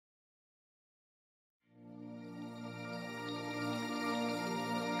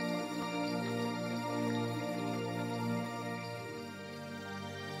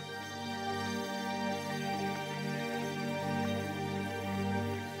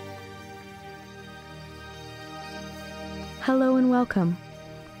Hello and welcome.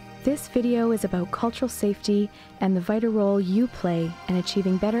 This video is about cultural safety and the vital role you play in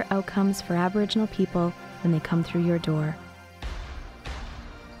achieving better outcomes for Aboriginal people when they come through your door.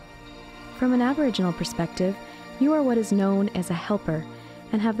 From an Aboriginal perspective, you are what is known as a helper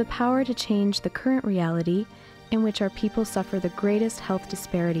and have the power to change the current reality in which our people suffer the greatest health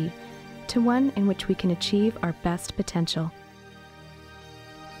disparity to one in which we can achieve our best potential.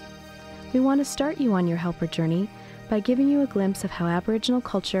 We want to start you on your helper journey by giving you a glimpse of how Aboriginal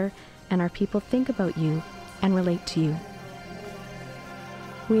culture and our people think about you and relate to you.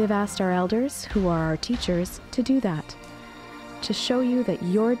 We have asked our elders, who are our teachers, to do that, to show you that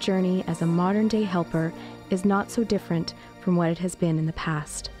your journey as a modern-day helper is not so different from what it has been in the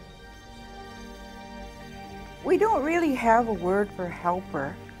past. We don't really have a word for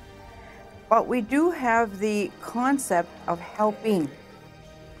helper, but we do have the concept of helping.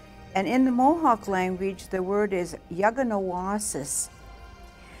 And in the Mohawk language, the word is yaganawasis.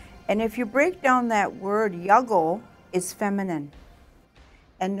 And if you break down that word, yago is feminine,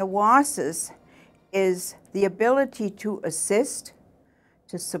 and nawasis is the ability to assist,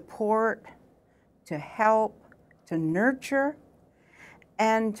 to support, to help, to nurture,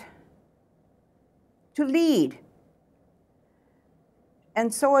 and to lead.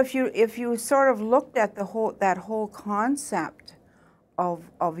 And so if you sort of looked at that whole concept of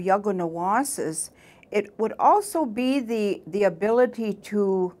yaganawasis, it would also be the ability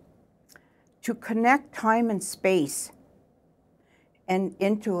to connect time and space and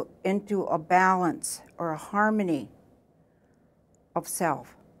into a balance or a harmony of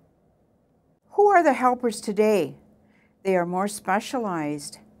self. Who are the helpers today? They are more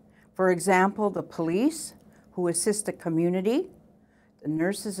specialized. For example, the police, who assist the community, the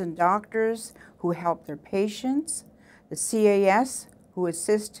nurses and doctors who help their patients, the CAS, who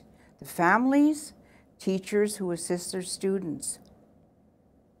assist the families, teachers who assist their students.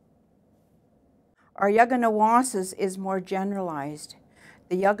 Our yaganawasis is more generalized.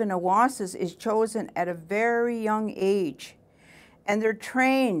 The yaganawasis is chosen at a very young age, and they're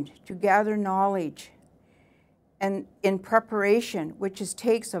trained to gather knowledge and in preparation, which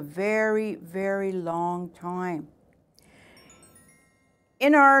takes a very, very long time.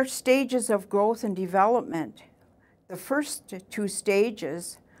 In our stages of growth and development, the first two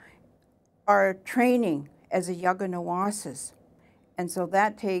stages are training as a yaganawasis, and so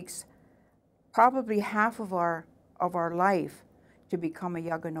that takes probably half of our life to become a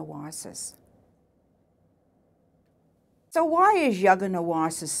yaganawasis. So why is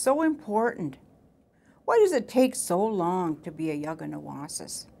yaganawasis so important? Why does it take so long to be a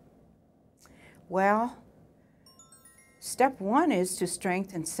yaganawasis? Well, step one is to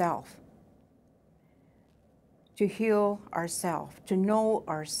strengthen self, to heal ourself, to know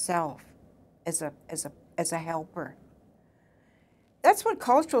ourself as a helper. That's what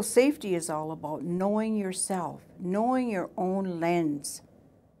cultural safety is all about, knowing yourself, knowing your own lens.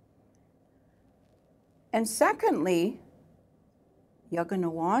 And secondly,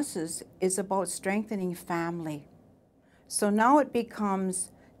 yaganawasis is about strengthening family. So now it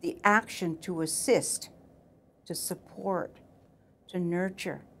becomes the action to assist, to support, to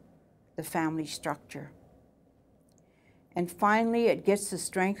nurture the family structure. And finally, it gets to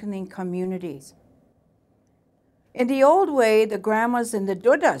strengthening communities. In the old way, the grandmas and the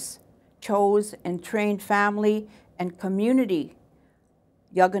dudas chose and trained family and community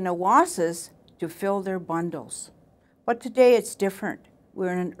yaganawasis to fill their bundles. But today it's different.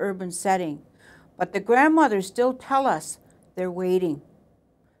 We're in an urban setting. But the grandmothers still tell us they're waiting.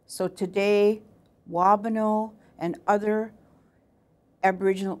 So today, Wabano and other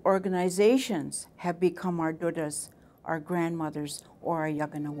Aboriginal organizations have become our dudas, our grandmothers, or our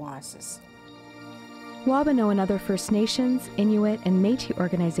yaganawasis. Wabano and other First Nations, Inuit, and Métis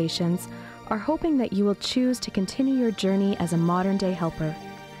organizations are hoping that you will choose to continue your journey as a modern-day helper.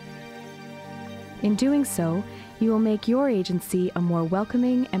 In doing so, you will make your agency a more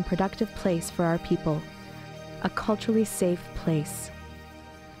welcoming and productive place for our people, a culturally safe place.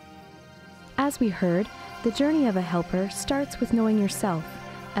 As we heard, the journey of a helper starts with knowing yourself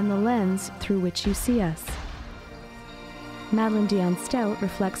and the lens through which you see us. Madeline Dion Stout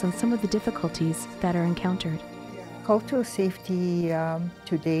reflects on some of the difficulties that are encountered. Cultural safety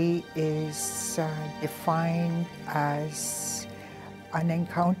today is defined as an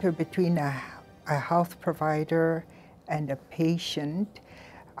encounter between a health provider and a patient,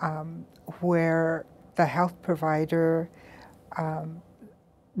 where the health provider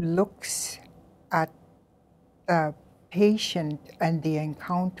looks at the patient and the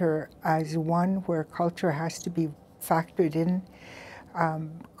encounter as one where culture has to be factored in.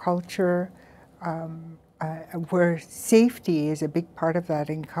 Culture where safety is a big part of that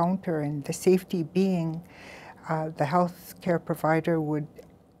encounter, and the safety being the healthcare provider would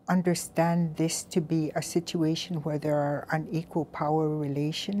understand this to be a situation where there are unequal power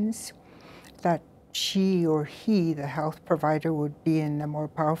relations, that she or he, the health provider, would be in a more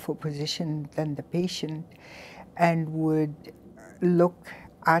powerful position than the patient and would look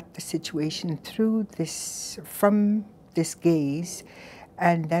at the situation through this, from this gaze,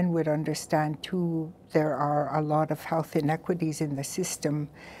 and then would understand too there are a lot of health inequities in the system,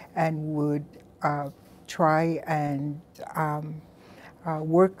 and would try and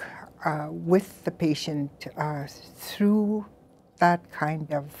work with the patient through that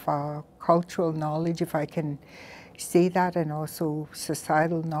kind of cultural knowledge, if I can say that, and also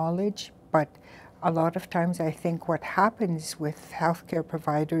societal knowledge. But a lot of times I think what happens with healthcare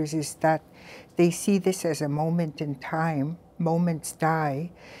providers is that they see this as a moment in time. Moments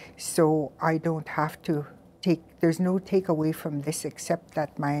die, so I don't have to there's no takeaway from this except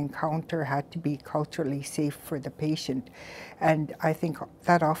that my encounter had to be culturally safe for the patient. And I think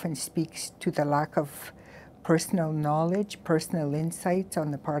that often speaks to the lack of personal knowledge, personal insights on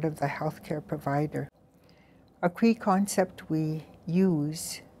the part of the healthcare provider. A Cree concept we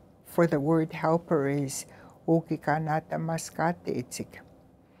use for the word helper is okikanata maskate itsik,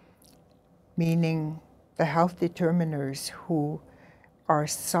 meaning the health determiners who are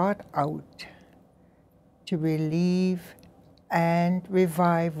sought out to relieve and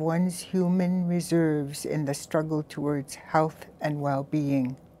revive one's human reserves in the struggle towards health and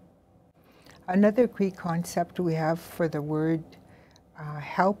well-being. Another Cree concept we have for the word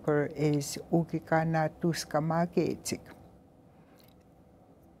helper is ugikana tuskamakeitsik.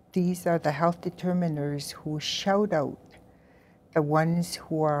 These are the health determiners who shout out the ones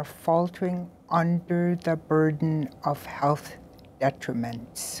who are faltering under the burden of health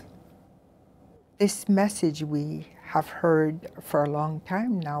detriments. This message we have heard for a long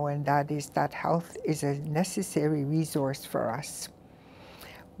time now, and that is that health is a necessary resource for us.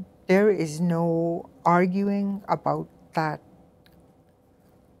 There is no arguing about that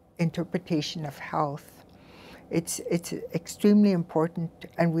interpretation of health. It's extremely important,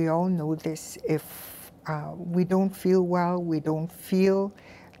 and we all know this. If we don't feel well, we don't feel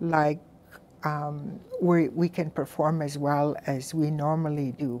like we can perform as well as we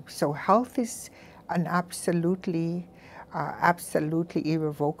normally do. So health is an absolutely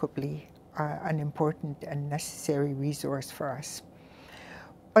irrevocably an important and necessary resource for us.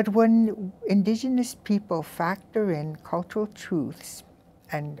 But when Indigenous people factor in cultural truths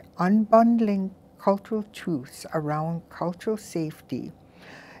and unbundling cultural truths around cultural safety,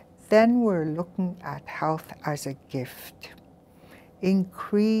 then we're looking at health as a gift. In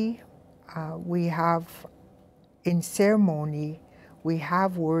Cree, we have, in ceremony, we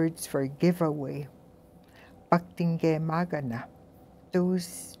have words for giveaway. Baktinge magana.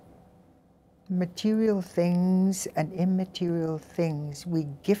 Those material things and immaterial things we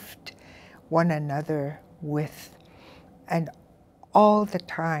gift one another with. And all the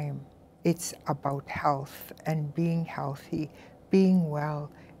time, it's about health and being healthy, being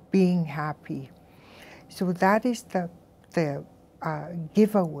well, being happy. So that is the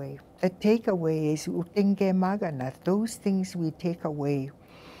giveaway. The takeaway is utinge magana. Those things we take away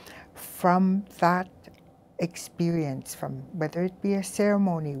from that experience, from whether it be a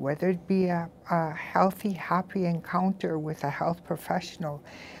ceremony, whether it be a healthy, happy encounter with a health professional,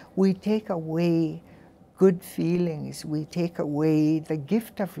 we take away good feelings, we take away the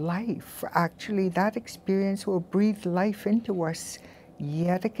gift of life. Actually, that experience will breathe life into us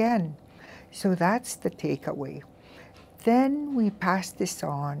yet again. So that's the takeaway. Then we pass this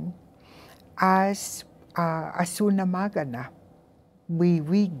on as asuna magana. We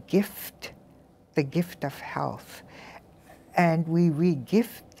re-gift the gift of health. And we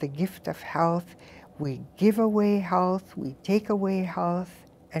re-gift the gift of health. We give away health, we take away health,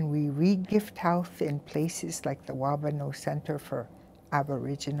 and we re-gift health in places like the Wabano Center for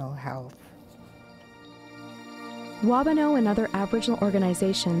Aboriginal Health. Wabano and other Aboriginal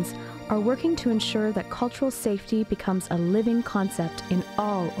organizations are working to ensure that cultural safety becomes a living concept in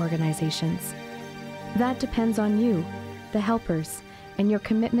all organizations. That depends on you, the helpers, and your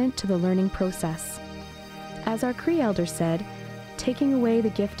commitment to the learning process. As our Cree elder said, taking away the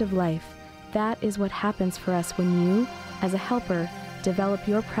gift of life, that is what happens for us when you, as a helper, develop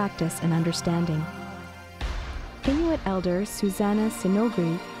your practice and understanding. Inuit elder Susanna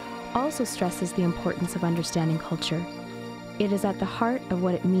Sinogri also stresses the importance of understanding culture. It is at the heart of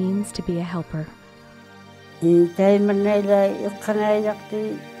what it means to be a helper.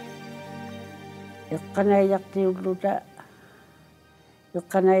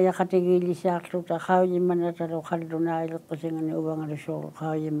 Iqanaya qatigili saarluta qauyimana talo qalluna ilqusingani uvangalusuur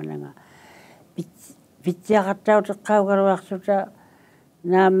qauyimananga pitsiaqattau teqqaugaruarsuta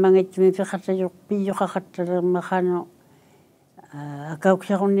naammangitmi fiqatajurq piyuqaqattalermaqanu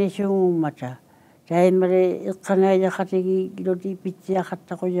akauksaqunniisuungummata taimari iqqanaya qatigi loti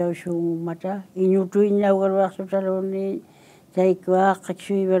pitsiaqattaquyausuungummata inutuinnaugaruarsutaluni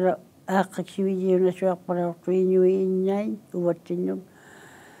taikkuaaqqaksuivara aaqqaksuijiunasuarpalaortu inui innai uvattinnun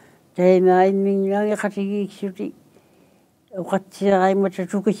taima immingiangi qatigiiksuti uqatsiaqaimata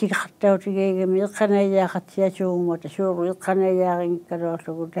tukisiqattautigeegami iqqanayaaqatsiasuungummata suuru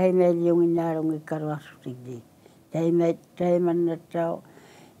iqqanayaaqingikkaluarlugu taimailiunginnaalungikkaluarsutigli taimannattau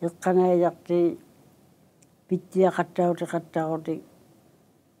iqqanayaqti pitsiaqattautiqattaquti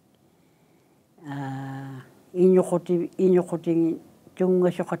iñuqutingi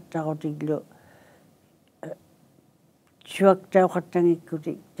tungasuqattaqutiglu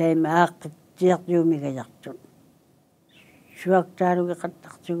suaktauqattangikkuti taima aaqqitsiartiumigajaqtut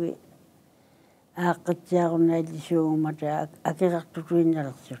suaktaalugiqattaqsugi aaqqitsiaqunnaillisuungummata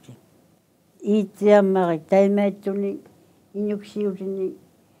akiqartutuinnalersuti iitsiammari taimaittuni iñuksiutini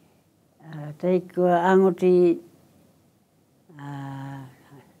taikkua anguti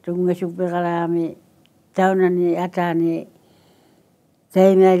tungasuppeqalaami taunani ataani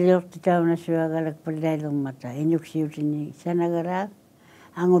taimailiorti taunasuagalakpallailermata iñuksiutini sanagaraa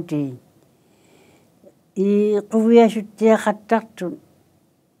angutiin I quviasuttiaqattartun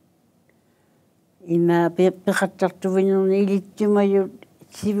ima peqqattartuvinnerni ilittumayut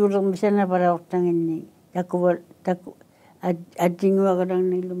sivulermisanapalaortanginni takuva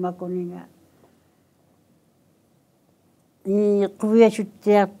attinguagalarnillumakuninga I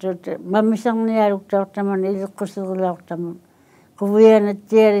quviasuttiartut mammisarnialuktaortaman iliqquserilaortamun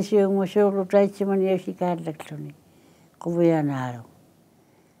quvianattialisuungu suurlutaitsimaniusikaallakluni quvianaalu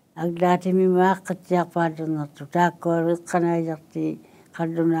aglaatimimaa aaqqatsiarpaalernertu taakkualu iqqanaajarti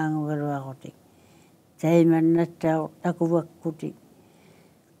qallunaangugaluaqutik taimannattau takuvakkuti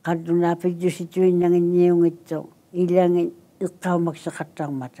qallunaa pijjusituinnanginniungittu ilangi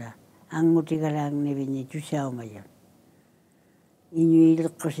iqqaumakseqattarmata angutigalaagnivini tusaumayan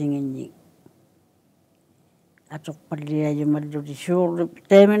iñuileqqusinginni atoqqalliajumalluti suurlu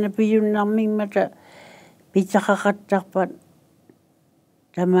taimana piyunnarmingmata pitsaqaqattarpat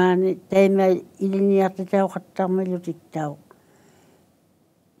tamaani taima iliniartitauqattarmilutiktauk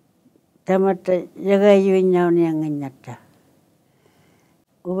tamatta yagayuinnaunianginnatta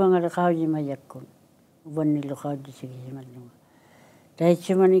uvangale qaujimayakkun uvannillu qaujisigisimallunga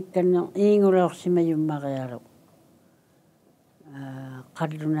taitsumanikkanne iingulaorsimayummarialu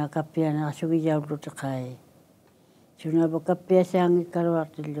qalluna kappianaarsugijaulluteqai sunapa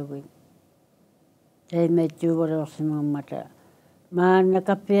kappiasaangikkaluartillugin taimaittuuvaleorsimuummata maanna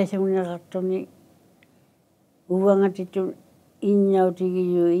kappiasunneqartuni uvangatitun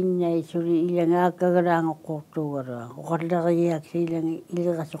innautigiju innai suli ilangi aakkagalaangoqqortuugarua oqallarigiaksi ilangi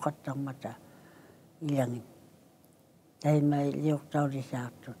iliqasuqattarmata ilangi taimai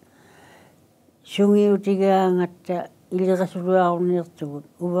liortaulisaartut sungiutigaangatta iliqasuluarunniirtugut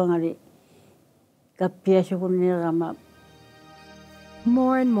uvangali kappiasugunniirama.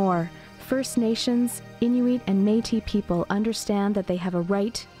 More and more, First Nations, Inuit, and Métis people understand that they have a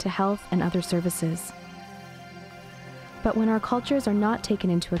right to health and other services. But when our cultures are not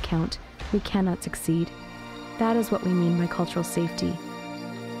taken into account, we cannot succeed. That is what we mean by cultural safety.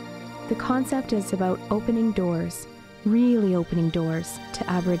 The concept is about opening doors, really opening doors, to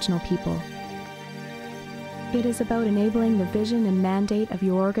Aboriginal people. It is about enabling the vision and mandate of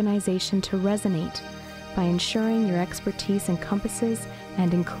your organization to resonate by ensuring your expertise encompasses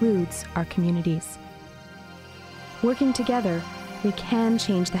and includes our communities. Working together, we can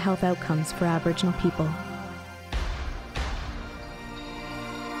change the health outcomes for Aboriginal people.